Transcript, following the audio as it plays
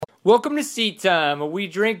Welcome to Seat Time, where we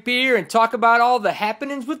drink beer and talk about all the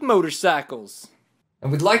happenings with motorcycles.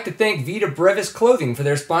 And we'd like to thank Vita Brevis Clothing for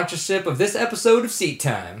their sponsorship of this episode of Seat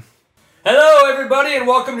Time. Hello, everybody, and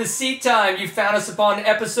welcome to Seat Time. You found us upon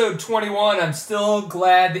episode 21. I'm still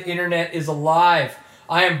glad the internet is alive.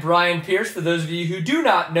 I am Brian Pierce, for those of you who do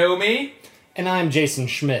not know me. And I'm Jason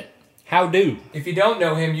Schmidt. How do? If you don't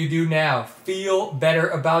know him, you do now. Feel better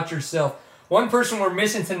about yourself. One person we're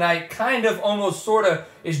missing tonight, kind of, almost, sort of,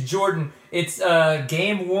 is Jordan. It's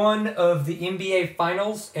game one of the NBA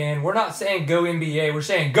Finals, and we're not saying go NBA, we're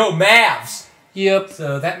saying go Mavs! Yep.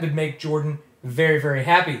 So that would make Jordan very, very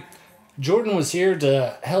happy. Jordan was here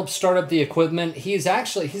to help start up the equipment. He's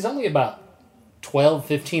only about 12,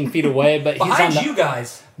 15 feet away, but he's Behind on you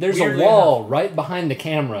guys. There's a wall right behind the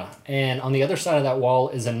camera, and on the other side of that wall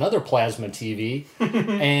is another plasma TV,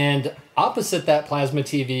 and opposite that plasma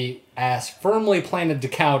TV, ass firmly planted to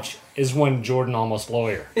couch, is one Jordan almost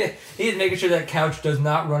lawyer. He's making sure that couch does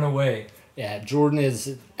not run away. Yeah, Jordan is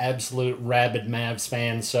an absolute rabid Mavs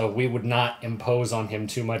fan, so we would not impose on him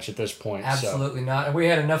too much at this point. Absolutely not. And we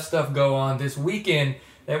had enough stuff go on this weekend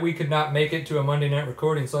that we could not make it to a Monday night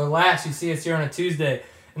recording. So alas, you see us here on a Tuesday,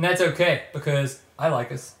 and that's okay, because I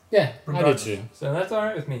like us. Yeah, regardless. I do too. So that's all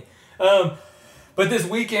right with me. But this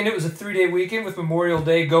weekend, it was a 3-day weekend with Memorial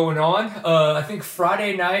Day going on. I think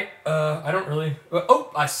Friday night,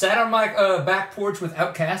 I sat on my back porch with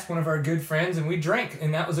Outcast, one of our good friends, and we drank,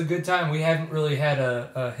 and that was a good time. We hadn't really had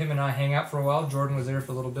him and I hang out for a while. Jordan was there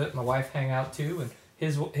for a little bit. My wife hang out too, and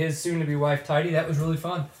his soon-to-be wife, Tidy. That was really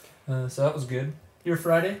fun. So that was good. Your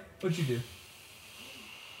Friday? What'd you do?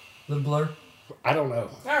 Little blur? I don't know.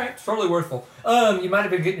 All right, it's totally worthful. You might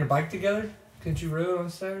have been getting your bike together. Couldn't you rode on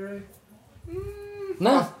Saturday?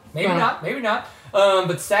 No. Maybe not.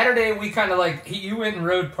 But Saturday we kind of you went and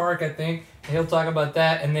rode Park, I think. And he'll talk about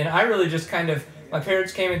that. And then I really just my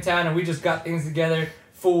parents came in town and we just got things together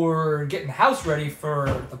for getting the house ready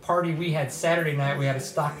for the party we had Saturday night. We had a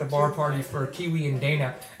stock the bar party for Kiwi and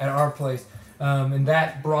Dana at our place. And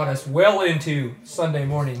that brought us well into Sunday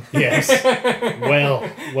morning. Yes. well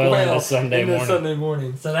into Sunday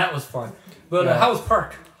morning. So that was fun. But how was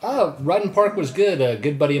Park? Oh, riding Park was good. A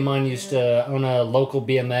good buddy of mine used to own a local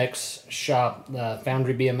BMX shop,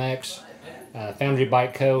 Foundry BMX, Foundry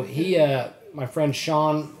Bike Co. My friend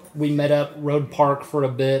Sean, we met up, rode Park for a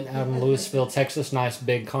bit out in Louisville, Texas. Nice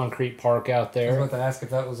big concrete park out there. I was about to ask if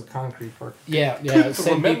that was a concrete park. Yeah.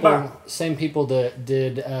 Same people that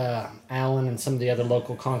did Allen and some of the other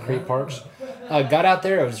local concrete parks. Got out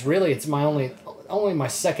there. It's my only my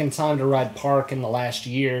second time to ride Park in the last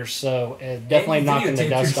year, so definitely knocking the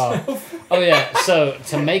dust off. Oh yeah, so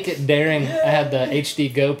to make it daring, I had the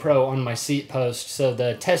HD GoPro on my seat post, so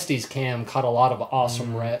the testes cam caught a lot of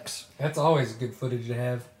awesome wrecks. That's always good footage to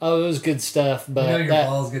have. Oh, it was good stuff, but your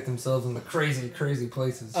balls get themselves in the crazy, crazy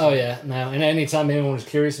places. Oh yeah, no, and anytime anyone was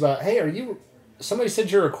curious about, hey, somebody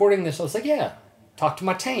said you're recording this, I was like, yeah, talk to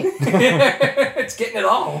my taint. It's getting it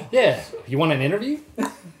all. Yeah, you want an interview?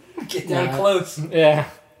 Get down close. Yeah.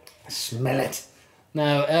 Smell it.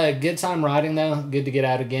 No, good time riding, though. Good to get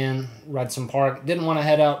out again. Ride some Park. Didn't want to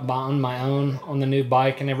head out on my own on the new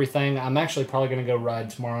bike and everything. I'm actually probably going to go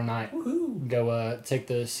ride tomorrow night. Woohoo. Go take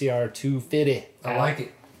the CR250. I like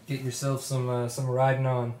it. Get yourself some riding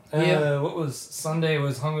on. Yeah. Sunday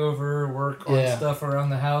was hungover, work on stuff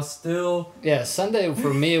around the house still. Yeah, Sunday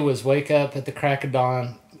for me was wake up at the crack of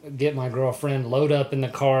dawn, get my girlfriend, load up in the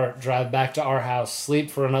car, drive back to our house, sleep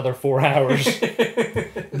for another 4 hours,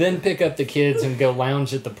 then pick up the kids and go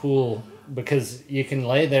lounge at the pool because you can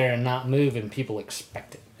lay there and not move and people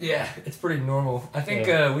expect it. Yeah, it's pretty normal. I think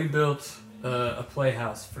we built a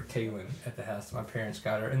playhouse for Kaylin at the house my parents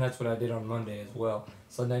got her, and that's what I did on Monday as well.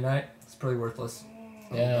 Sunday night, it's pretty worthless.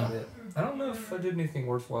 I don't know if I did anything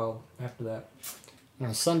worthwhile after that.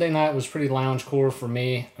 Now, Sunday night was pretty lounge core for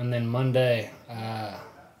me, and then Monday...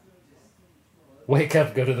 wake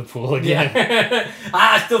up, go to the pool again. Yeah.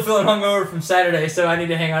 I'm still feeling hungover from Saturday, so I need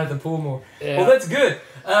to hang out at the pool more. Yeah. Well, that's good.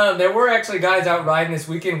 There were actually guys out riding this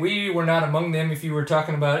weekend. We were not among them if you were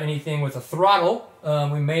talking about anything with a throttle.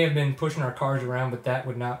 We may have been pushing our cars around, but that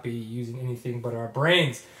would not be using anything but our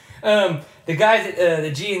brains. The guys at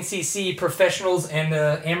the GNCC professionals and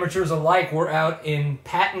the amateurs alike were out in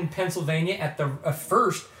Patton, Pennsylvania at the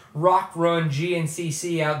first Rock Run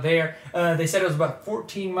GNCC out there. They said it was about a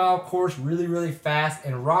 14-mile course, really, really fast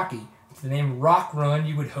and rocky. It's the name Rock Run.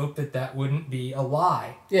 You would hope that wouldn't be a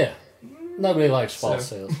lie. Yeah. Nobody likes false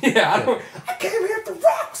sales. Yeah, I came here for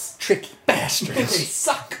rocks. Tricky bastards. They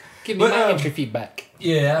suck. Give me my entry feedback.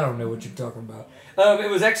 Yeah, I don't know what you're talking about. It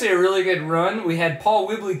was actually a really good run. We had Paul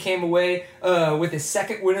Wibley came away with his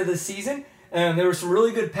second win of the season. There was some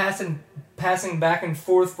really good passing back and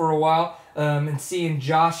forth for a while, and seeing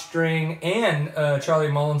Josh Strang and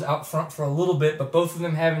Charlie Mullins out front for a little bit, but both of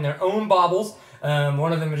them having their own bobbles.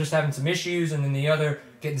 One of them just having some issues, and then the other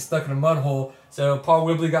getting stuck in a mud hole. So Paul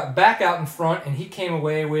Whibley got back out in front, and he came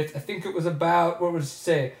away with, I think it was about, what would you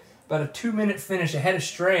say, about a 2-minute finish ahead of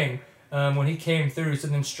Strang when he came through. So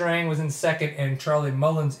then Strang was in second and Charlie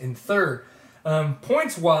Mullins in third.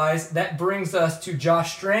 Points-wise, that brings us to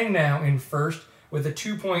Josh Strang now in first with a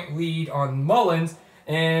 2-point lead on Mullins.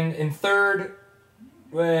 And in third,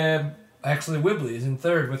 actually Whibley is in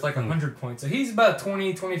third with like 100 points. So he's about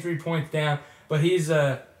 20, 23 points down, but he's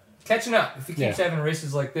catching up if he keeps having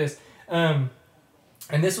races like this.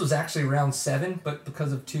 And this was actually round 7, but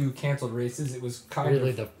because of 2 canceled races, it was kind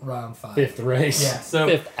of the round 5. 5th race. Yeah, so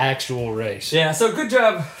 5th actual race. Yeah, so good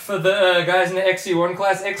job for the guys in the XC1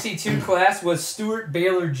 class. XC2 class was Stuart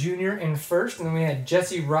Baylor Jr. in first, and then we had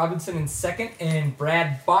Jesse Robinson in second, and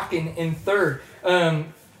Brad Bakken in third.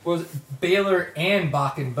 Was Baylor and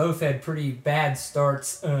Bakken both had pretty bad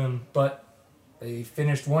starts, but they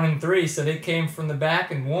finished 1 and 3, so they came from the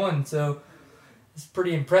back and won. So it's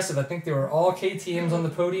pretty impressive. I think they were all KTMs on the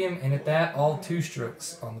podium, and at that, all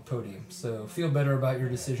 2-strokes on the podium. So feel better about your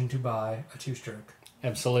decision to buy a 2-stroke.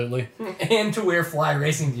 Absolutely. And to wear fly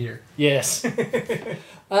racing gear. Yes.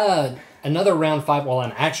 Another round 5, well,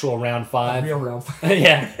 an actual round 5. A real round 5.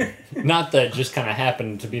 Yeah. Not that just kind of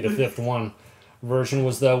happened to be the 5th one version,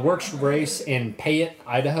 was the Works race in Payette,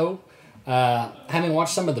 Idaho. Having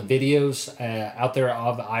watched some of the videos out there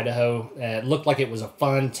of Idaho, it looked like it was a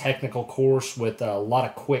fun technical course with a lot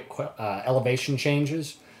of quick elevation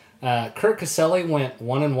changes. Kurt Caselli went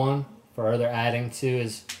 1-1, further adding to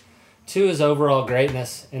his overall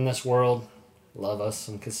greatness in this world. Love us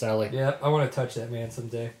some Caselli. Yeah, I want to touch that man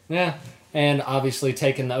someday. Yeah, and obviously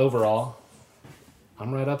taking the overall.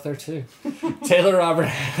 I'm right up there too. Taylor Robert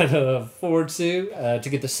had a 4-2 to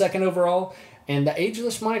get the 2nd overall. And the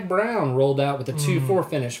ageless Mike Brown rolled out with a 2-4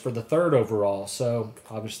 finish for the 3rd overall. So,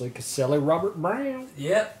 obviously, Caselli Robert Brown.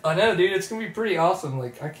 Yep, I know, dude. It's going to be pretty awesome.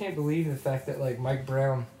 Like, I can't believe the fact that, like, Mike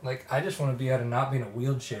Brown, like, I just want to be able to not be in a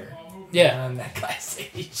wheelchair. Yeah. On that guy's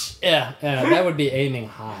age. Yeah, that would be aiming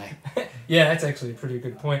high. Yeah, that's actually a pretty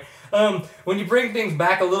good point. When you bring things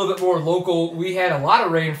back a little bit more local, we had a lot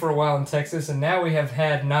of rain for a while in Texas, and now we have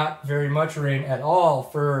had not very much rain at all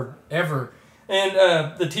forever. And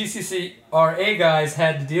the TCCRA guys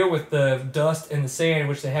had to deal with the dust and the sand,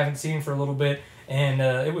 which they haven't seen for a little bit. And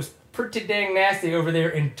it was pretty dang nasty over there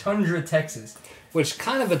in Tundra, Texas. Which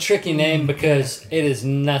kind of a tricky name because it is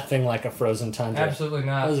nothing like a frozen tundra. Absolutely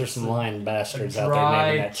not. Those are some lying bastards out there naming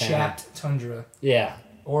naming that town. Chapped tundra. Yeah.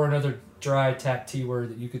 Or another dry tap T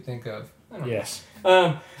word that you could think of. I don't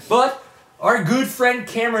know. But our good friend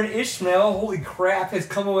Cameron Ishmael, holy crap, has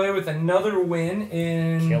come away with another win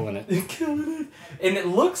in... Killing it. Killing it. And it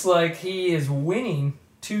looks like he is winning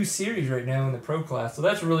 2 series right now in the pro class. So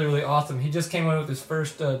that's really, really awesome. He just came away with his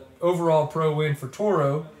first overall pro win for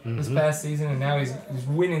Toro this past season, and now he's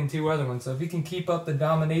winning 2 other ones. So if he can keep up the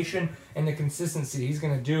domination and the consistency, he's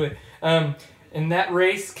going to do it. In that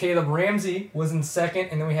race, Caleb Ramsey was in second,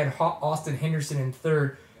 and then we had Austin Henderson in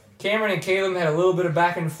third. Cameron and Caleb had a little bit of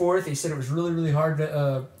back and forth. He said it was really, really hard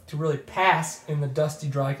to really pass in the dusty,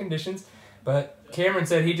 dry conditions. But Cameron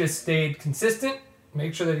said he just stayed consistent,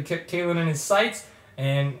 made sure that he kept Caleb in his sights,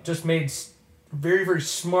 and just made very, very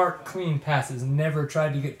smart, clean passes. Never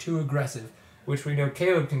tried to get too aggressive, which we know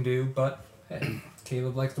Caleb can do, but hey,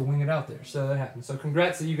 Caleb likes to wing it out there. So that happened. So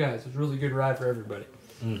congrats to you guys. It was a really good ride for everybody.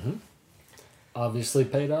 Mm-hmm. Obviously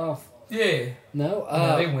paid off. Yeah. No?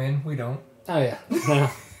 They win. We don't. Oh, yeah. No.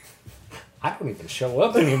 I don't even show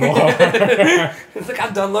up anymore. It's like,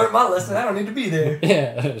 I've done learned my lesson. I don't need to be there.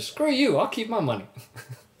 Yeah, screw you. I'll keep my money.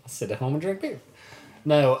 I'll sit at home and drink beer.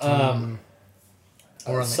 No,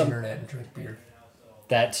 or on the internet and drink beer.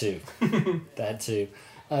 That too. That too.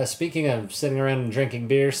 Speaking of sitting around and drinking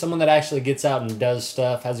beer, someone that actually gets out and does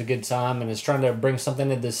stuff, has a good time, and is trying to bring something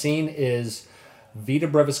to the scene is Vita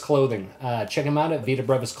Brevis Clothing. Check them out at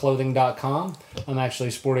vitabrevisclothing.com. I'm actually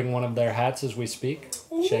sporting one of their hats as we speak.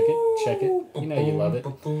 Check it. You know you love it.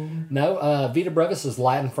 No, Vita Brevis is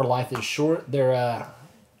Latin for life is short. They're a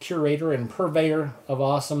curator and purveyor of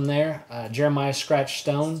awesome there. Jeremiah Scratch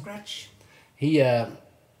Stone. He,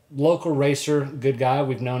 local racer, good guy.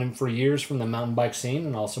 We've known him for years from the mountain bike scene,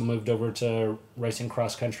 and also moved over to racing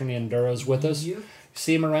cross country and enduros with us. Yeah.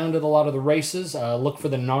 See him around at a lot of the races. Look for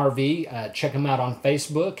the NARV. Check him out on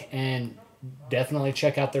Facebook, and definitely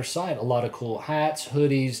check out their site. A lot of cool hats,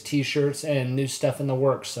 hoodies, t-shirts, and new stuff in the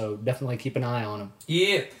works. So definitely keep an eye on them.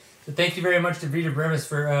 Yeah. So thank you very much to Vita Brevis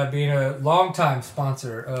for being a longtime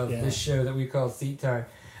sponsor of this show that we call Seat Time.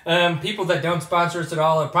 People that don't sponsor us at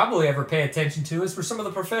all or probably ever pay attention to us were some of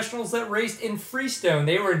the professionals that raced in Freestone.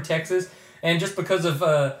 They were in Texas, and just because of,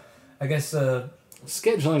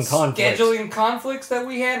 scheduling conflicts that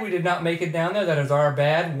we had, we did not make it down there. That is our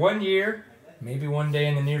bad. 1 year, maybe one day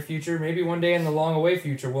in the near future, maybe one day in the long away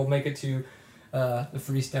future, we'll make it to the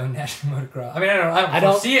Freestone National Motocross. I mean, I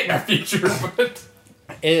don't see it in our future, but...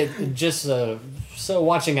 It just so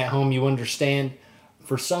watching at home, you understand.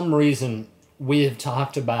 For some reason, we have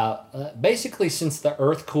talked about basically since the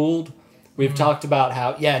Earth cooled. We've talked about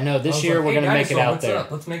how this year we're going to make it out there.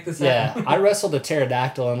 Let's make this happen. I wrestled a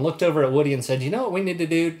pterodactyl and looked over at Woody and said, "You know what we need to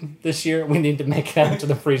do this year? We need to make it out to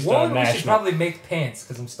the Freestone National." We should probably make pants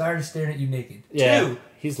because I'm tired of staring at you naked. Yeah, 2,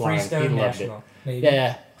 he's lying. Freestone he loved National. it. Maybe.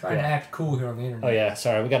 Yeah, trying to act cool here on the internet. Oh yeah,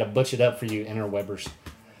 sorry, we got to butch it up for you interwebbers.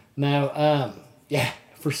 No,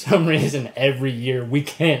 for some reason, every year we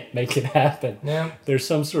can't make it happen. Yeah. There's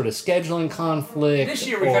some sort of scheduling conflict. This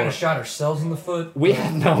year we kind of shot ourselves in the foot. We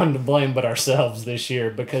have no one to blame but ourselves this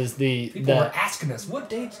year because people were asking us, what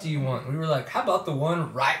dates do you want? We were like, how about the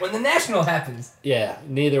one right when the National happens? Yeah,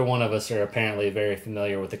 neither one of us are apparently very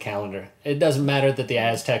familiar with the calendar. It doesn't matter that the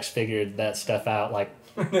Aztecs figured that stuff out like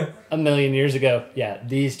a million years ago. Yeah,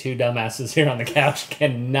 these two dumbasses here on the couch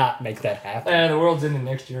cannot make that happen. The world's ending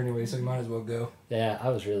next year anyway, so you might as well go. Yeah,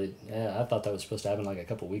 I thought that was supposed to happen like a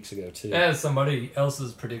couple weeks ago too. That is somebody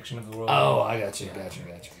else's prediction of the world. Oh, I got you.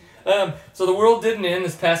 So the world didn't end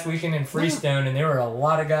this past weekend in Freestone, and there were a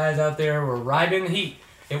lot of guys out there who were riding the heat.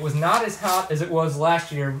 It was not as hot as it was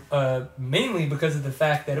last year, mainly because of the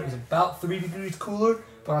fact that it was about 3 degrees cooler.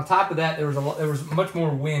 But on top of that, there was much more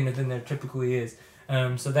wind than there typically is.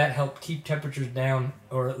 So that helped keep temperatures down,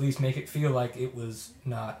 or at least make it feel like it was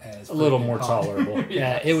not as a little more hot. tolerable.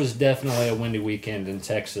 Yeah, it was definitely a windy weekend in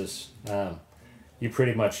Texas. You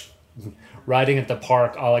pretty much riding at the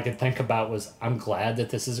park. All I could think about was, I'm glad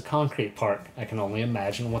that this is a concrete park. I can only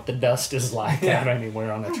imagine what the dust is like out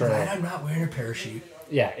anywhere on a trail. I'm glad I'm not wearing a parachute.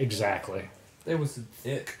 Yeah, exactly. It was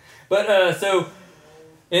a ick. But so.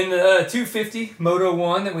 In the 250 Moto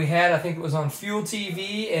 1 that we had, I think it was on Fuel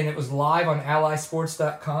TV, and it was live on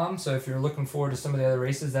allysports.com. So if you're looking forward to some of the other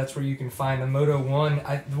races, that's where you can find the Moto 1.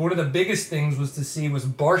 One of the biggest things was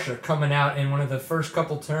Barsha coming out in one of the first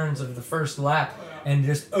couple turns of the first lap and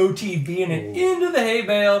just OTBing it into the hay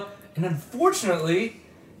bale. And unfortunately,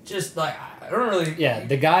 just like, I don't really... Yeah,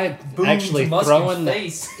 the guy actually throwing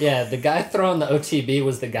the guy throwing the OTB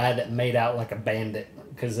was the guy that made out like a bandit.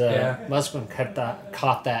 Because Musquin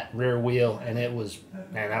caught that rear wheel, and that was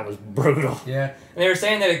brutal. Yeah, and they were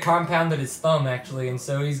saying that it compounded his thumb, actually, and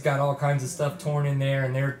so he's got all kinds of stuff torn in there,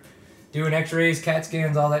 and they're doing x-rays, CAT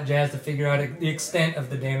scans, all that jazz to figure out the extent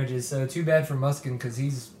of the damages. So too bad for Musquin, because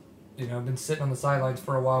he's been sitting on the sidelines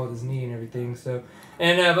for a while with his knee and everything. So,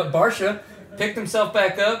 but Barsha picked himself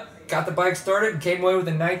back up, got the bike started, and came away with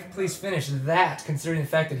a 9th place finish. That, considering the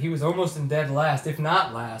fact that he was almost in dead last, if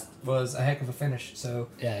not last, was a heck of a finish. So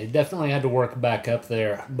yeah, he definitely had to work back up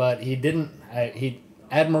there, but he didn't.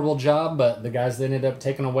 Admirable job, but the guys that ended up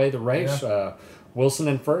taking away the race. Yeah. Wilson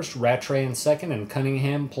in first, Rattray in second, and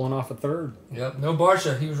Cunningham pulling off a third. Yep, no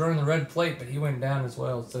Barsha. He was running the red plate, but he went down as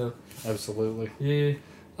well. So absolutely. Yeah.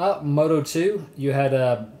 Moto 2, you had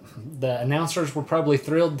the announcers were probably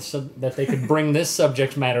thrilled so that they could bring this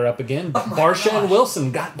subject matter up again. Barsha and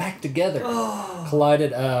Wilson got back together,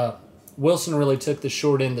 collided. Wilson really took the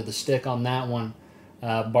short end of the stick on that one.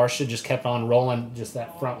 Barsha just kept on rolling, just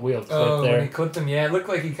that front wheel clip there. When he clipped him, it looked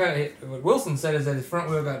like he what Wilson said is that his front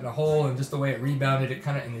wheel got in a hole, and just the way it rebounded, it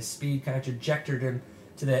kind of, in his speed, kind of trajected him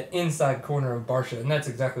to that inside corner of Barsha, and that's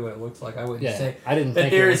exactly what it looks like. I wouldn't say I didn't that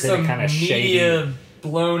think there it is was some kind of media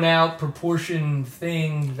blown out proportion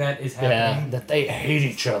thing that is happening. Yeah, that they hate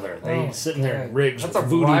each other. They sitting there in rigs with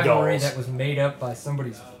voodoo rivalry dolls. That was made up by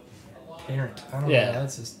somebody's parent. I don't know.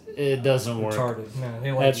 That's just it doesn't retarded. work. No,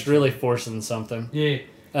 they like that's really forcing something. Yeah.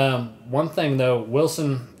 One thing though,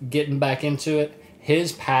 Wilson getting back into it,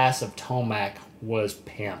 his pass of Tomac was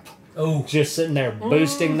pimp. Oh, just sitting there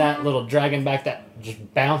boosting that little, dragging back that,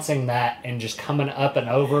 just bouncing that, and just coming up and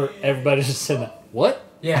over. Everybody's just sitting there, what?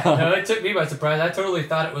 Yeah, no, it took me by surprise. I totally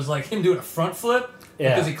thought it was like him doing a front flip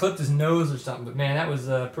because he clipped his nose or something. But man, that was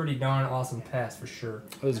a pretty darn awesome pass for sure.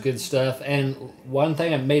 It was good stuff. And one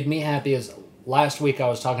thing that made me happy is last week I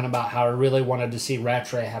was talking about how I really wanted to see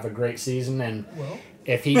Rattray have a great season, and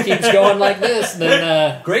if he keeps going like this,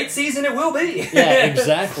 then great season it will be. Yeah,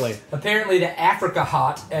 exactly. Apparently, the Africa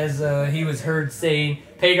Hot, as he was heard saying,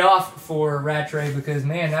 paid off for Rattray because,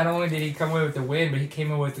 man, not only did he come away with the win, but he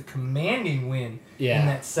came away with a commanding win in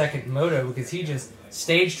that second moto because he just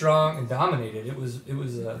stayed strong and dominated. It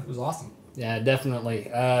was awesome. Yeah, definitely.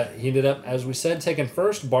 He ended up, as we said, taking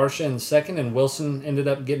first, Barsha in second, and Wilson ended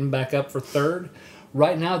up getting back up for third.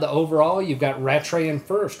 Right now, the overall, you've got Rattray in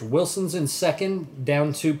first. Wilson's in second,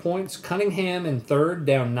 down 2 points. Cunningham in third,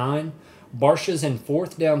 down 9. Barsha's in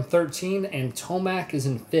fourth, down 13. And Tomac is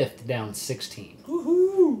in fifth, down 16.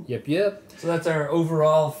 Woohoo! Yep. So that's our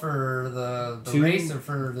overall for the race or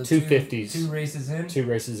for the 250s. 2 races in? 2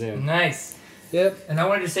 races in. Nice. Yep. And I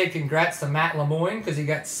wanted to say congrats to Matt Lemoyne because he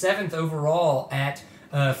got 7th overall at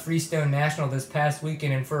Freestone National this past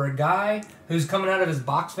weekend. And for a guy who's coming out of his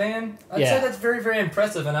box van, I'd say that's very, very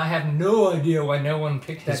impressive. And I have no idea why no one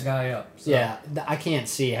picked that guy up. So. Yeah, I can't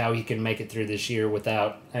see how he can make it through this year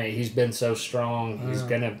without... I mean, he's been so strong. He's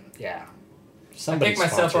going to... Yeah. I pick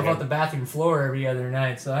myself up off the bathroom floor every other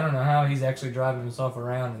night, so I don't know how he's actually driving himself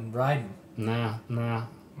around and riding. Nah. I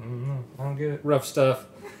don't get it. Rough stuff.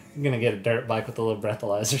 I'm going to get a dirt bike with a little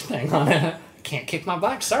breathalyzer thing on it. Can't kick my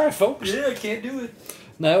bike. Sorry, folks. Yeah, I can't do it.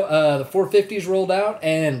 No, the 450s rolled out,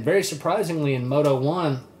 and very surprisingly in Moto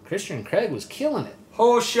 1, Christian Craig was killing it.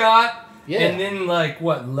 Whole shot. Yeah. And then, led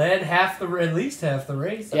at least half the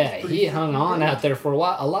race. He hung on out there for a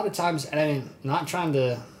while. A lot of times, I mean, not trying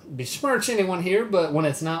to besmirch anyone here, but when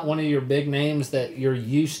it's not one of your big names that you're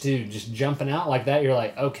used to just jumping out like that, you're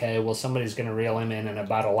like, okay, well, somebody's going to reel him in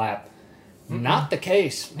about a lap. Mm-hmm. Not the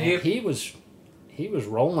case. Yep. He was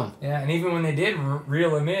rolling. Yeah, and even when they did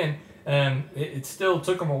reel him in, it still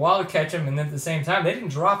took them a while to catch him, and then at the same time, they didn't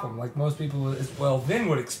drop him like most people then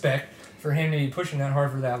would expect for him to be pushing that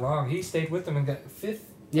hard for that long. He stayed with them and got 5th,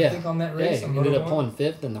 I think, on that race. Yeah, he ended up pulling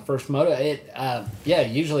 5th in the first moto.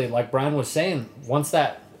 Usually, like Brian was saying, once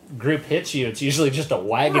that group hits you, it's usually just a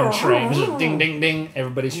wagon train. Just ding, ding, ding.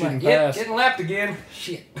 Everybody's shooting past. Getting lapped again.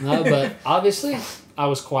 Shit. No, but obviously, I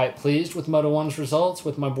was quite pleased with Moto 1's results,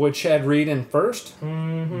 with my boy Chad Reed in first,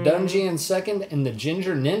 Dungey in second, and the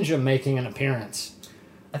Ginger Ninja making an appearance.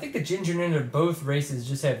 I think the Ginger Ninja both races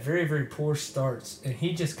just had very, very poor starts, and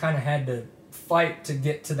he just kind of had to fight to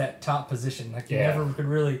get to that top position. Like, he never could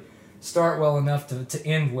really start well enough to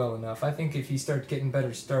end well enough. I think if he starts getting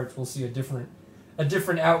better starts, we'll see a different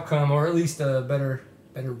outcome, or at least a better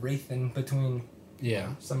racing between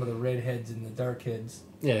some of the redheads and the dark heads.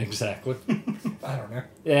 Yeah, exactly. I don't know.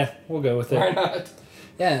 Yeah, we'll go with it. Why not?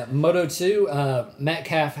 Yeah, Moto 2,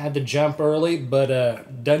 Metcalf had to jump early, but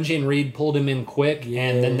Dungey and Reed pulled him in quick,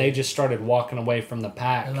 and then they just started walking away from the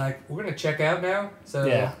pack. And we're going to check out now,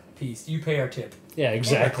 so peace. You pay our tip. Yeah,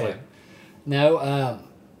 exactly. No,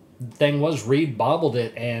 thing was, Reed bobbled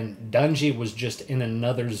it, and Dungey was just in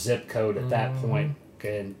another zip code at that point.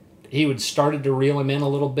 And he would started to reel him in a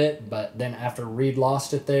little bit, but then after Reed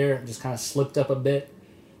lost it there, just kind of slipped up a bit,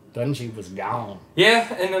 Dungey was gone.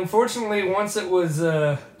 Yeah, and unfortunately, once it was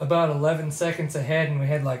about 11 seconds ahead, and we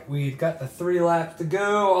had got the 3 laps to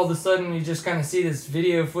go, all of a sudden you just kind of see this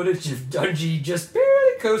video footage of Dungey just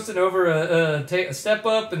barely coasting over a step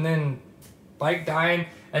up, and then bike dying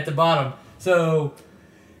at the bottom. So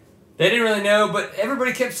they didn't really know, but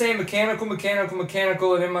everybody kept saying mechanical,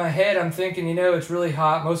 and in my head I'm thinking, it's really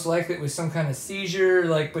hot. Most likely it was some kind of seizure,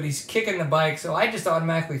 but he's kicking the bike. So I just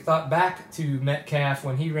automatically thought back to Metcalf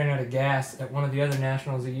when he ran out of gas at one of the other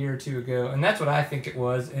nationals a year or two ago, and that's what I think it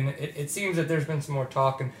was. And it seems that there's been some more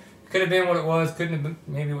talk, and could have been what it was, couldn't have been,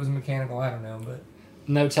 maybe it was mechanical, I don't know, but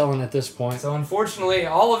no telling at this point. So unfortunately,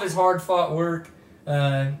 all of his hard-fought work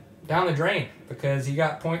down the drain, because he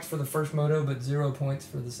got points for the first moto, but 0 points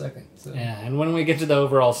for the second. So. Yeah, and when we get to the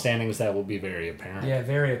overall standings, that will be very apparent. Yeah,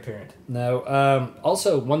 very apparent. No,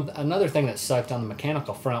 also, another thing that sucked on the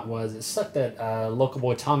mechanical front was it sucked that local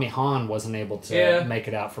boy Tommy Hahn wasn't able to make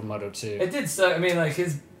it out for Moto 2. It did suck. I mean,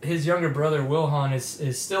 his younger brother, Will Hahn,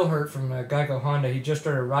 is still hurt from Geico Honda. He just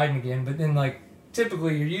started riding again, but then,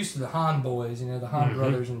 typically you're used to the Hahn boys, the Hahn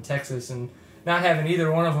brothers in Texas, and not having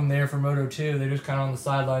either one of them there for Moto 2, they're just kind of on the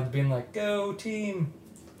sidelines being like, go team.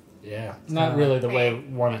 Yeah, not really the way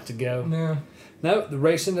we want it to go. No, the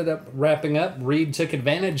race ended up wrapping up. Reed took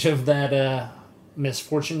advantage of that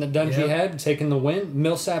misfortune that Dungey had, taking the win.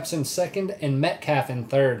 Millsaps in second and Metcalf in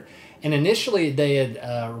third. And initially they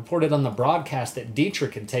had reported on the broadcast that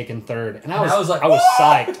Dietrich had taken third. And I was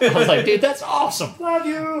psyched. I was like, dude, that's awesome. Love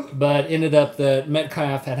you. But ended up that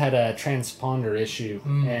Metcalf had a transponder issue.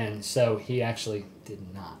 And so he actually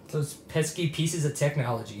did not. Those pesky pieces of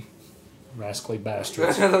technology. Rascally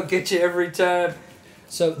bastards. They'll get you every time.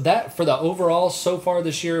 So that for the overall so far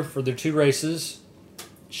this year for their 2 races,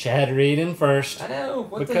 Chad Reed in first. I know.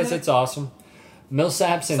 Because it's awesome.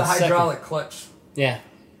 Millsaps in second. It's a hydraulic clutch. Yeah.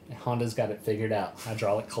 Honda's got it figured out.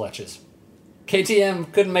 Hydraulic clutches.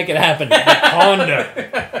 KTM couldn't make it happen.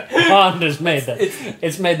 Honda's made that.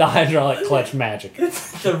 It's made the hydraulic clutch magic.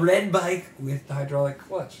 It's the red bike with the hydraulic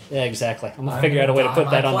clutch. Yeah, exactly. I'm going to figure out a way to put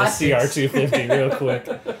that on the CR250 real quick.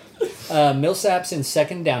 Millsaps in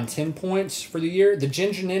second, down 10 points for the year. The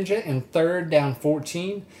Ginger Ninja in third, down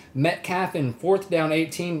 14. Metcalf in fourth, down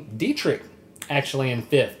 18. Dietrich actually in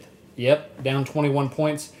fifth. Yep, down 21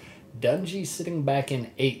 points. Dungy sitting back in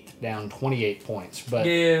 8th, down 28 points. But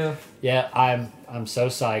yeah, I'm so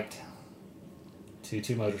psyched. 2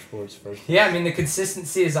 Motorsports first. Yeah, I mean, the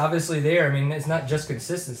consistency is obviously there. I mean, it's not just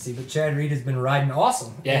consistency, but Chad Reed has been riding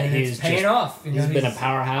awesome. Yeah, and he's it's paying off. He's been a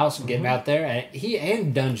powerhouse getting out there. And he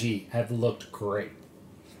and Dungy have looked great.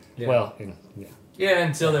 Yeah. Well, yeah,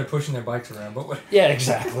 until they're pushing their bikes around. But yeah,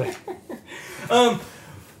 exactly.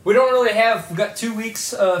 We don't really have. We've got 2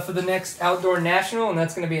 weeks for the next outdoor national, and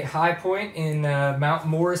that's going to be at High Point in Mount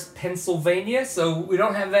Morris, Pennsylvania. So we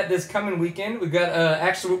don't have that this coming weekend. We've got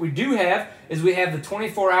actually what we do have is we have the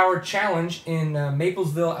 24-hour challenge in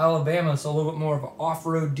Maplesville, Alabama. So a little bit more of an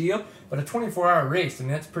off-road deal, but a 24-hour race. I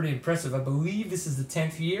mean, that's pretty impressive. I believe this is the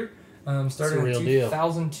 10th year. Started in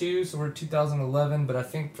 2002, so we're 2011. But I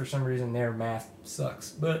think for some reason their math sucks,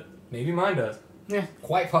 but maybe mine does. Yeah,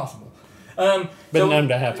 quite possible. Known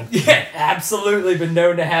to happen. Yeah, absolutely been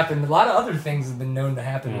known to happen. A lot of other things have been known to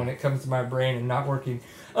happen when it comes to my brain and not working.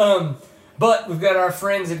 But we've got our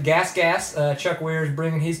friends at Gas. Chuck Ware is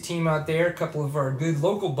bringing his team out there. A couple of our good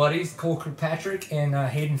local buddies, Cole Kirkpatrick and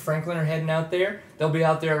Hayden Franklin, are heading out there. They'll be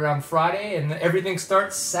out there around Friday, and everything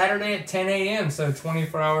starts Saturday at 10 a.m., so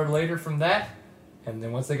 24 hours later from that. And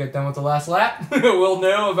then once they get done with the last lap, we'll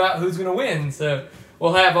know about who's going to win. So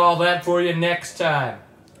we'll have all that for you next time.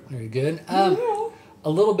 Very good. A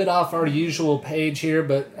little bit off our usual page here,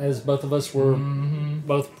 but as both of us were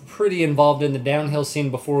both pretty involved in the downhill scene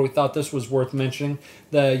before, we thought this was worth mentioning.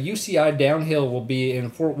 The UCI Downhill will be in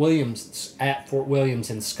Fort Williams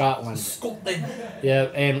in Scotland. Yeah,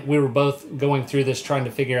 and we were both going through this trying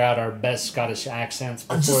to figure out our best Scottish accents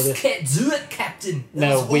before this. Can't do it, Captain.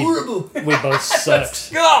 That was horrible. We both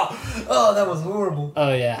sucked. Oh, that was horrible.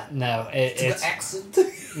 Oh yeah, no, it's the accent.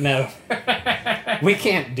 No, we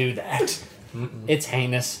can't do that. It's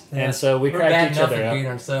heinous, and so we We're cracked each other at up. being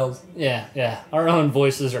ourselves. Yeah. Our own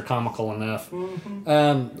voices are comical enough.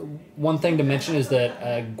 One thing to mention is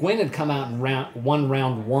that Gwynn had come out in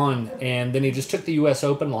round one, and then he just took the U.S.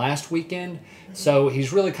 Open last weekend. So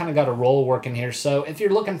he's really kind of got a role working here. So if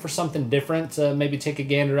you're looking for something different to maybe take a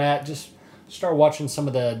gander at, just start watching some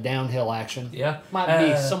of the downhill action. Yeah. Might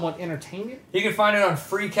be somewhat entertaining. You can find it on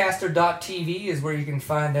freecaster.tv is where you can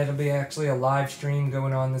find it. It'll be actually a live stream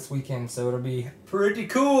going on this weekend, so it'll be pretty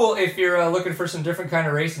cool if you're looking for some different kind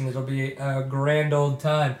of racing. It'll be a grand old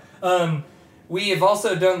time. We have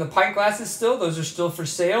also done the pint glasses still. Those are still for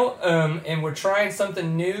sale, and we're trying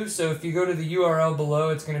something new, so if you go to the URL below,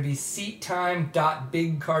 it's going to be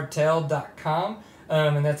seattime.bigcartel.com.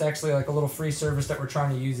 And that's actually like a little free service that we're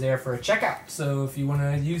trying to use there for a checkout. So if you want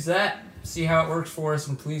to use that, see how it works for us,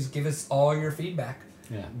 and please give us all your feedback.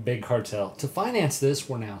 Yeah, Big Cartel. To finance this,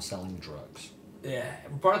 we're now selling drugs. Yeah,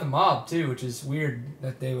 we're part of the mob, too, which is weird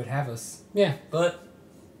that they would have us. Yeah. But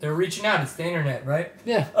they're reaching out. It's the internet, right?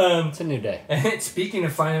 Yeah, it's a new day. And speaking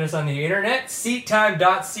of finding us on the internet,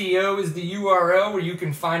 seattime.co is the URL where you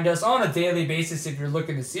can find us on a daily basis if you're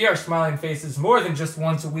looking to see our smiling faces more than just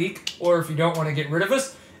once a week, or if you don't want to get rid of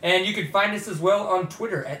us. And you can find us as well on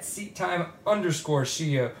Twitter at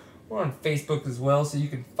seattime_co. We're on Facebook as well, so you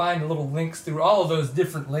can find little links through all of those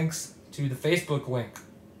different links to the Facebook link.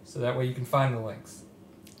 So that way you can find the links.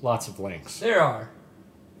 Lots of links. There are.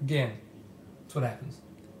 Again, that's what happens.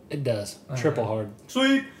 It does. Triple hard.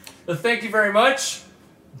 Sweet. Well, thank you very much.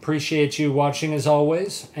 Appreciate you watching as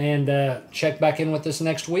always. And check back in with us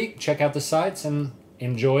next week. Check out the sites and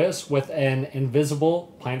enjoy us with an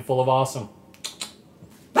invisible pint full of awesome.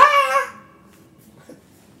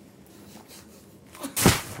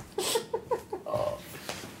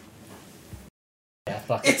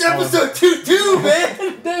 It's episode 22,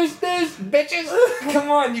 man! There's bitches!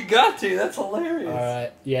 Come on, you got to. That's hilarious.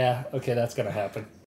 Alright, yeah, okay, that's gonna happen.